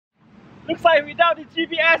Looks like without the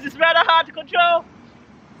GPS, it's rather hard to control.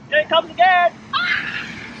 Here it comes again.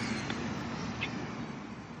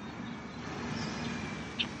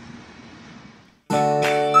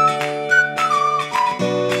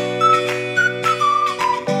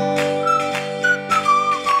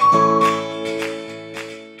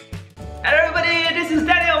 Hello everybody, this is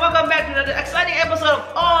Daniel. Welcome back to another exciting episode of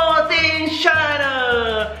All Things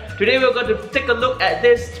China. Today we're going to take a look at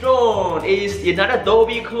this drone. It's another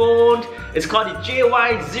Dobby clone. It's called the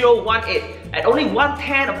JY018. At only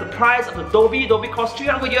 1/10 of the price of the Dobby. Dobby costs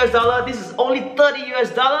 $300 US. This is only $30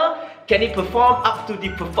 US. Can it perform up to the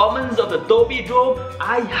performance of the Dobby drone?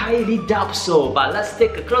 I highly doubt so, but let's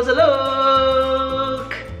take a closer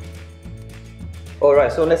look.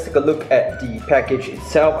 Alright, so let's take a look at the package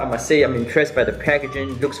itself. I must say I'm impressed by the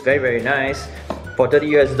packaging. It looks very nice. For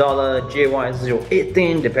 $30 US,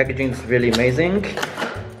 JY018, the packaging is really amazing.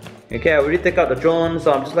 Okay, I already take out the drone,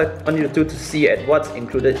 so I'm just want you to see at what's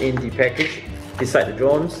included in the package beside the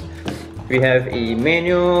drones. We have a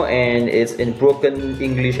menu and it's in broken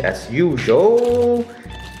English as usual.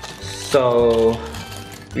 So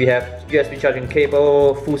we have USB charging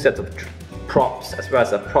cable, full set of props as well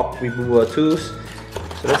as a prop remover tools.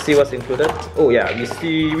 So let's see what's included. Oh yeah,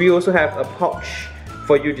 we also have a pouch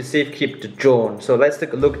for you to safe keep the drone. So let's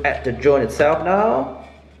take a look at the drone itself now.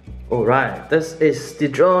 Alright, this is the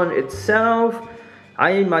drone itself.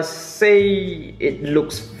 I must say it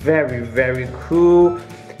looks very cool.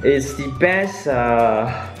 It's the best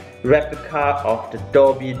replica of the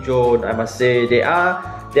Dobby drone, I must say. There are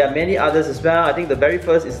many others as well. I think the very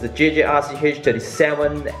first is the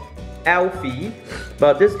JJ018 Alfie,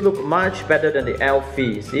 but this looks much better than the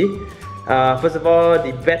Alfie, see? First of all,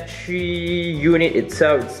 the battery unit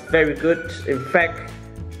itself is very good. In fact,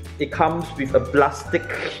 it comes with a plastic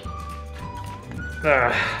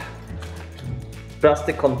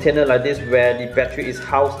container like this where the battery is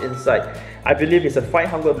housed inside. I believe it's a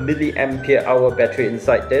 500 mAh battery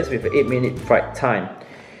inside this with an 8-minute flight time.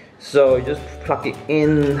 So you just plug it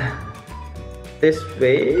in this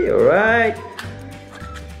way, alright.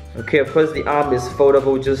 Okay, of course the arm is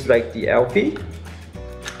foldable just like the Alfie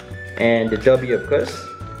and the Dobby, of course.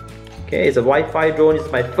 Okay, it's a Wi-Fi drone.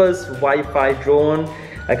 It's my first Wi-Fi drone.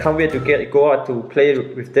 I can't wait to go out to play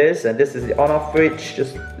with this. And this is the on-off switch.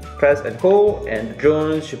 Just press and hold, and the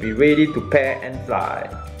drone should be ready to pair and fly.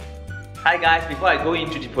 Hi guys, before I go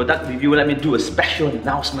into the product review, let me do a special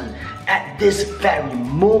announcement. At this very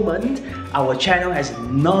moment, our channel has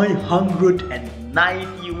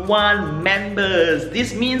 991 members.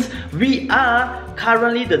 This means we are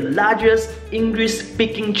currently the largest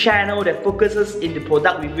English-speaking channel that focuses in the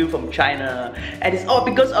product review from China. And it's all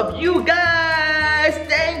because of you guys!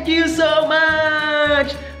 Thank you so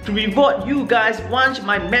much! To reward you guys, once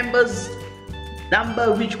my members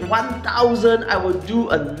number reach 1,000, I will do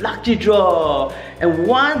a lucky draw, and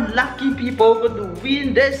one lucky people going to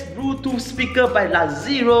win this Bluetooth speaker by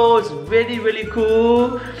Lazero. It's really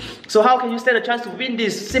cool. So how can you stand a chance to win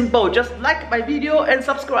this? Simple, just like my video and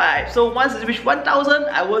subscribe. So once it reach 1,000,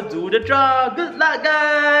 I will do the draw. Good luck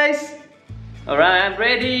guys. Alright, I'm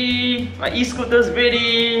ready. My e-scooter's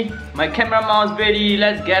ready. My camera mount's ready.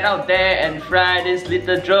 Let's get out there and fly this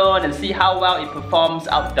little drone and see how well it performs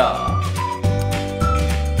outdoors.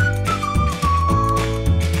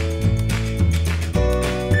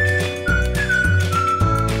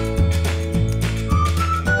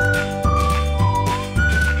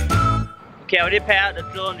 Okay, I already paired out the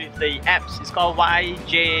drone with the apps. It's called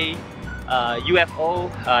JY018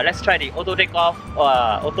 let's try the auto takeoff,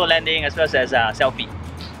 auto landing, as well as selfie.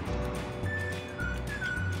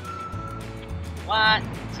 1,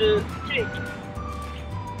 2, 3.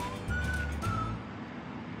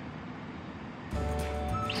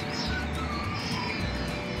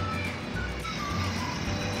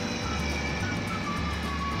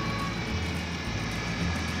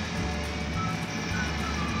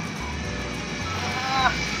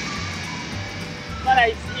 Not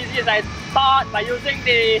as easy as I thought by using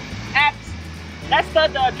the apps. Let's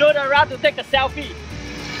turn the drone around to take a selfie.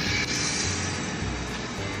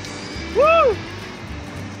 Woo!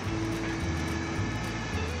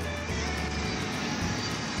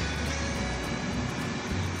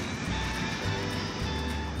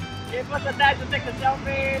 Give us the time to take a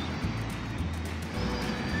selfie.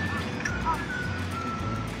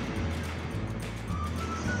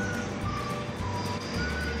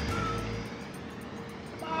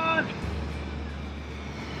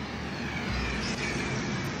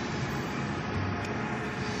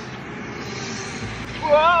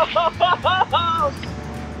 Whoa!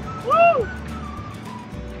 Woo!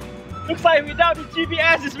 Looks like without the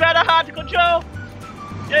GPS, it's rather hard to control.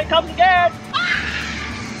 Here it comes again!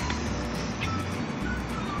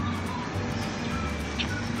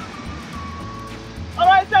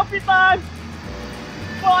 Alright, selfie time!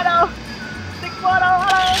 Photo! Take photo!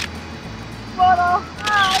 Hello! Photo!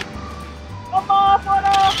 Hi! One more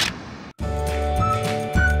photo!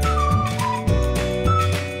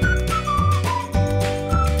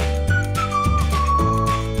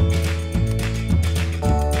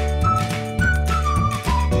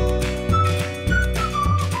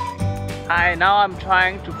 Hi, now I'm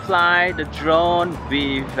trying to fly the drone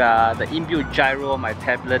with the inbuilt gyro on my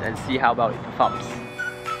tablet and see how well it performs.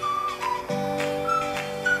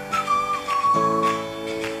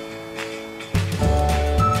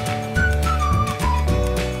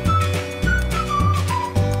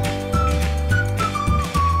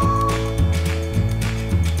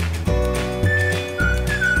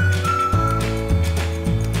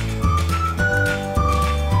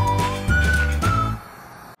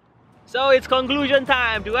 So it's conclusion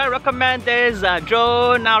time. Do I recommend this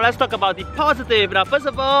drone? Now let's talk about the positive. Now first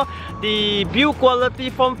of all, the build quality,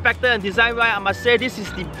 form factor and design wise, I must say this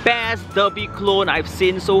is the best Dobby clone I've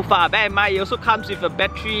seen so far. Bear in mind, it also comes with a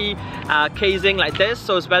battery casing like this,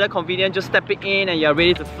 so it's very convenient. Just step it in and you're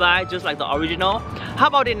ready to fly just like the original. How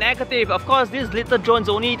about the negative? Of course, this little drone's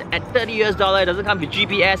only at $30 US. It doesn't come with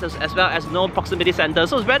GPS as well as no proximity sensor,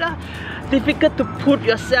 so it's rather difficult to put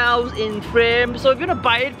yourselves in frame. So if you want to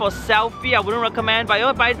buy it for selfie, I wouldn't recommend, but if you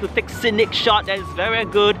want to buy it to take scenic shot, that is very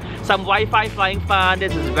good. Some Wi-Fi flying fun,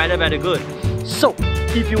 this is very good. So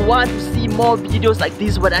if you want to see more videos like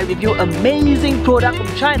this where I review amazing product from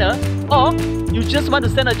China, or you just want to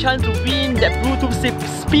stand a chance to win that Bluetooth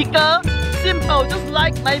speaker, simple, just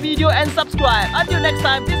like my video and subscribe. Until next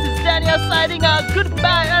time, this is Daniel signing out.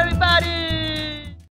 Goodbye everybody.